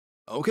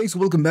Okay, so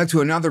welcome back to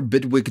another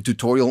Bitwig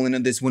tutorial, and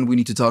in this one we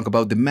need to talk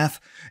about the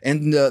math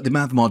and the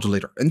math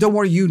modulator. And don't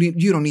worry, you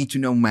don't need to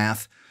know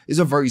math. It's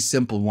a very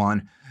simple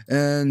one.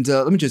 And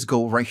let me just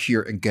go right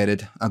here and get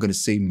it. I'm gonna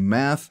say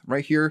math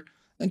right here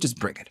and just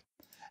bring it.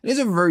 And it's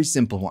a very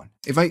simple one.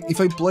 If I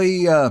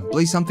play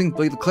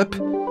the clip,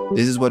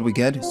 this is what we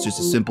get. It's just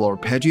a simple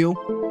arpeggio.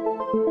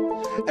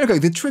 And okay,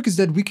 the trick is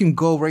that we can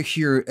go right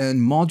here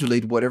and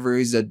modulate whatever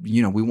it is that,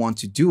 we want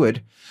to do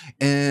it.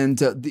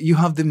 And you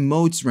have the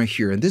modes right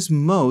here. And this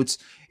modes,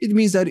 it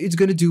means that it's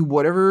going to do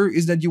whatever it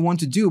is that you want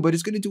to do, but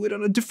it's going to do it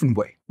on a different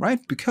way, right?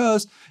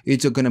 Because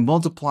it's going to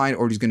multiply,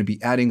 or it's going to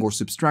be adding or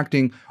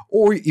subtracting,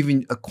 or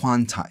even a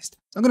quantized.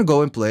 I'm going to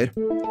go and play it.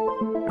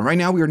 And right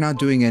now we are not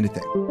doing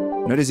anything.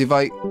 Notice if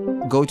I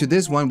go to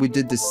this one, we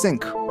did the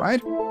sync,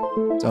 right?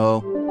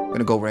 So I'm going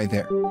to go right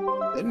there.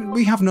 And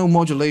we have no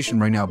modulation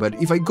right now, but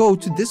if I go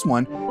to this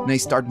one and I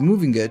start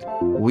moving it,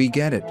 we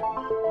get it,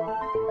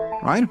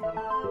 right?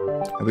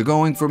 And we're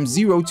going from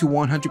 0 to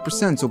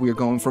 100%, so we are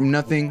going from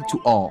nothing to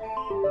all.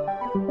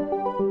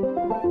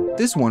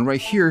 This one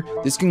right here,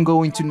 this can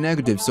go into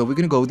negative, so we're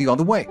gonna go the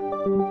other way,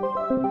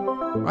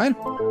 right?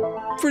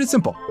 Pretty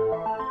simple.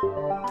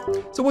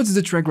 So what's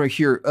the trick right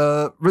here?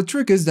 The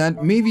trick is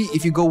that maybe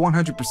if you go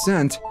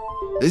 100%,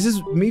 this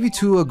is maybe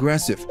too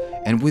aggressive.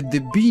 And with the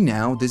B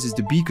now, this is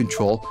the B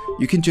control,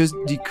 you can just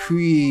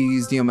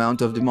decrease the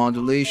amount of the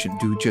modulation,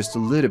 do just a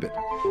little bit.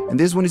 And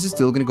this one is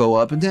still going to go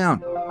up and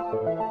down.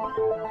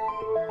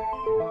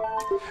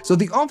 So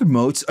the other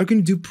modes are going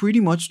to do pretty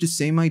much the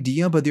same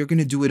idea, but they're going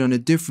to do it on a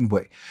different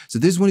way. So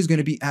this one is going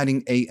to be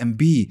adding A and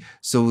B.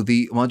 So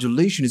the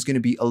modulation is going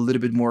to be a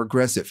little bit more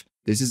aggressive.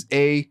 This is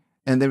A,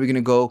 and then we're going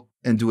to go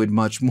and do it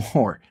much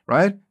more,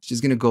 right? It's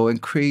just going to go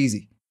and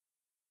crazy.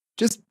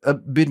 Just a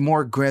bit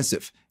more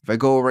aggressive. If I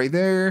go right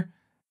there,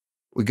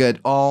 we get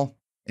all.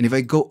 And if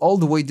I go all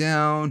the way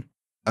down,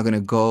 I'm going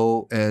to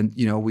go and,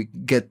 we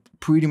get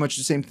pretty much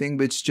the same thing,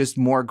 but it's just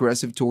more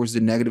aggressive towards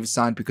the negative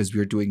side because we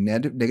are doing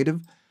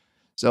negative.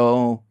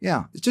 So,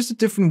 yeah, it's just a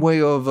different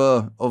way of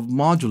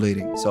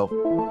modulating. So,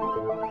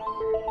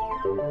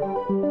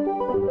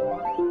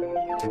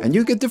 and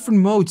you get different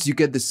modes. You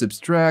get the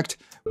subtract,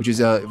 which is,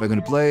 if I'm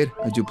going to play it,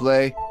 I do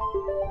play.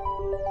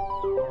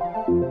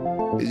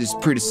 It's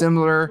pretty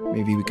similar.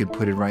 Maybe we could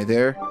put it right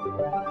there.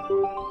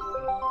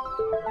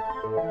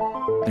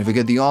 And if we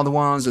get the other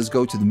ones, let's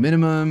go to the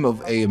minimum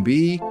of A and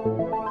B.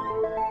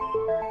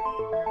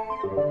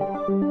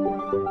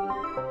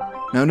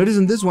 Now notice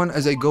in this one,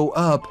 as I go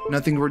up,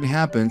 nothing really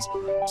happens.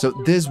 So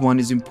this one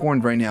is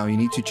important right now. You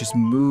need to just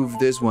move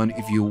this one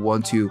if you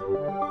want to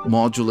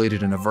modulate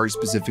it in a very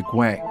specific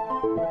way.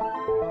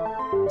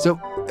 So,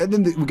 and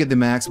then we get the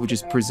max, which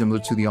is pretty similar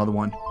to the other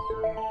one,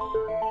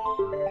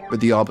 but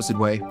the opposite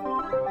way.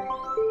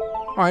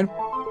 All right.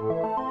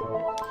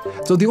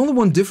 So the only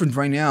one different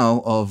right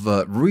now of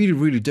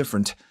really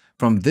different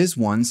from this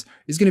one's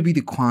is going to be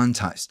the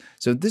quantize.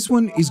 So this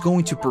one is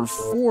going to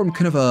perform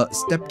kind of a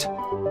stepped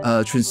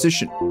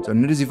transition. So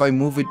notice if I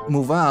move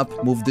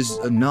this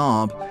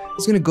knob,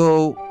 it's going to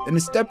go in a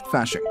stepped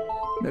fashion.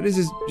 Notice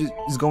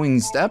it's going in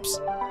steps.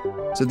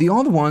 So the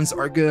other ones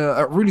are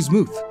really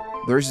smooth.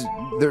 There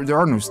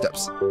are no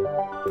steps.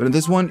 But in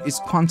this one, it's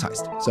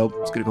quantized. So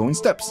it's going to go in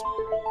steps.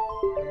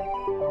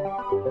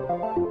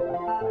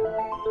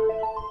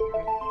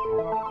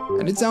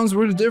 And it sounds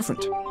really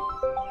different.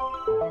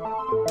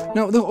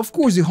 Now, of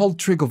course, the whole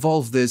trick of all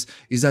of this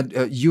is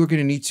that you're going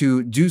to need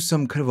to do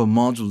some kind of a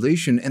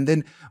modulation and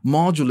then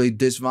modulate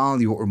this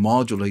value or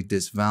modulate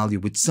this value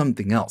with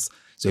something else.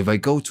 So if I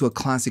go to a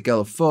classic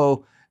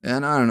LFO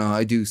and I don't know,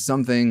 I do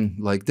something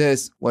like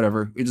this,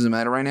 whatever, it doesn't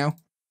matter right now.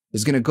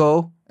 It's going to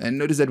go, and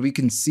notice that we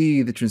can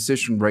see the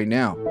transition right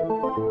now.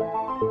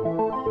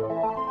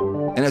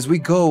 And as we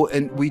go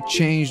and we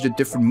change the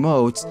different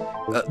modes,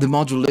 the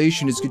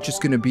modulation is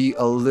just going to be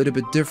a little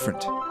bit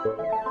different.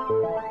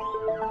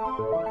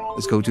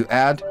 Let's go to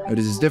add.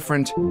 Notice it's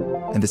different.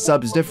 And the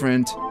sub is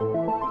different.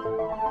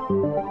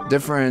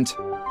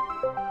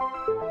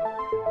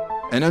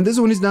 And then this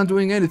one is not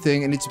doing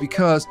anything, and it's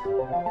because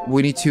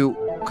we need to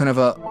kind of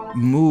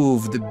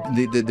move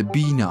the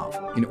B knob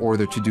in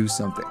order to do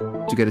something,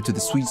 to get it to the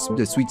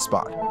sweet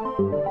spot.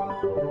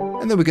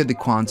 And then we get the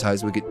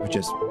quantize,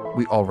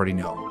 we already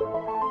know.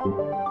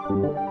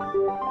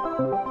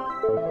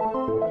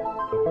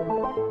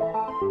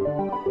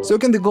 So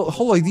again, the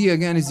whole idea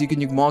again is you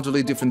can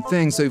modulate different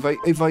things. So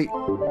if I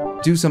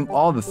do some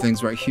other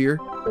things right here,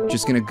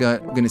 just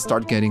gonna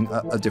start getting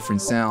a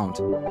different sound.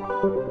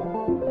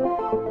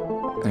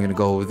 I'm gonna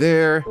go over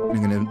there. I'm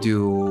gonna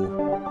do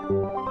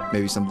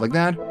maybe something like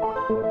that.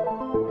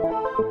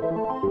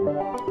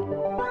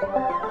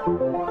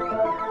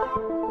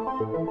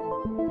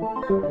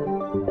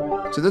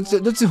 So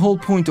that's the whole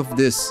point of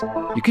this.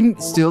 You can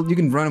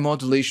run a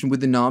modulation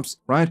with the knobs,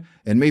 right?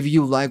 And maybe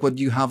you like what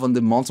you have on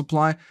the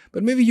multiply,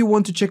 but maybe you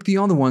want to check the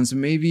other ones, and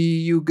maybe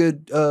you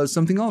get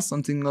something else,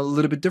 something a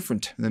little bit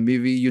different, and then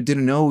maybe you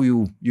didn't know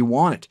you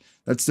want it.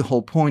 That's the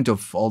whole point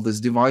of all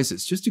these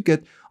devices, just to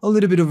get a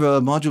little bit of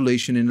a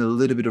modulation and a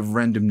little bit of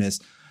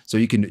randomness, so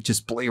you can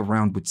just play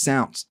around with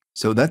sounds.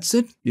 So that's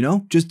it,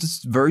 just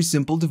this very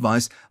simple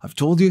device. I've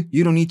told you,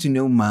 you don't need to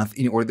know math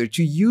in order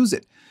to use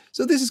it.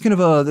 So this is kind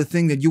of the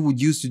thing that you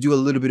would use to do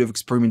a little bit of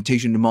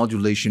experimentation and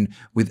modulation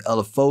with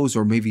LFOs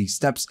or maybe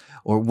steps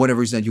or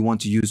whatever it is that you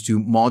want to use to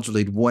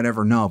modulate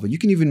whatever knob. But you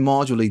can even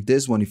modulate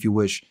this one if you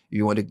wish, if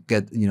you want to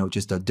get,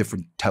 just a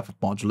different type of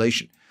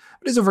modulation.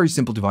 But it's a very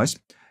simple device.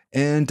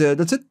 And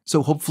that's it.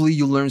 So hopefully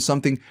you learned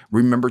something.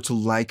 Remember to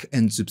like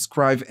and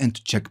subscribe and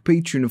to check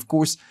Patreon, of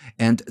course,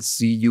 and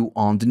see you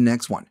on the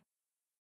next one.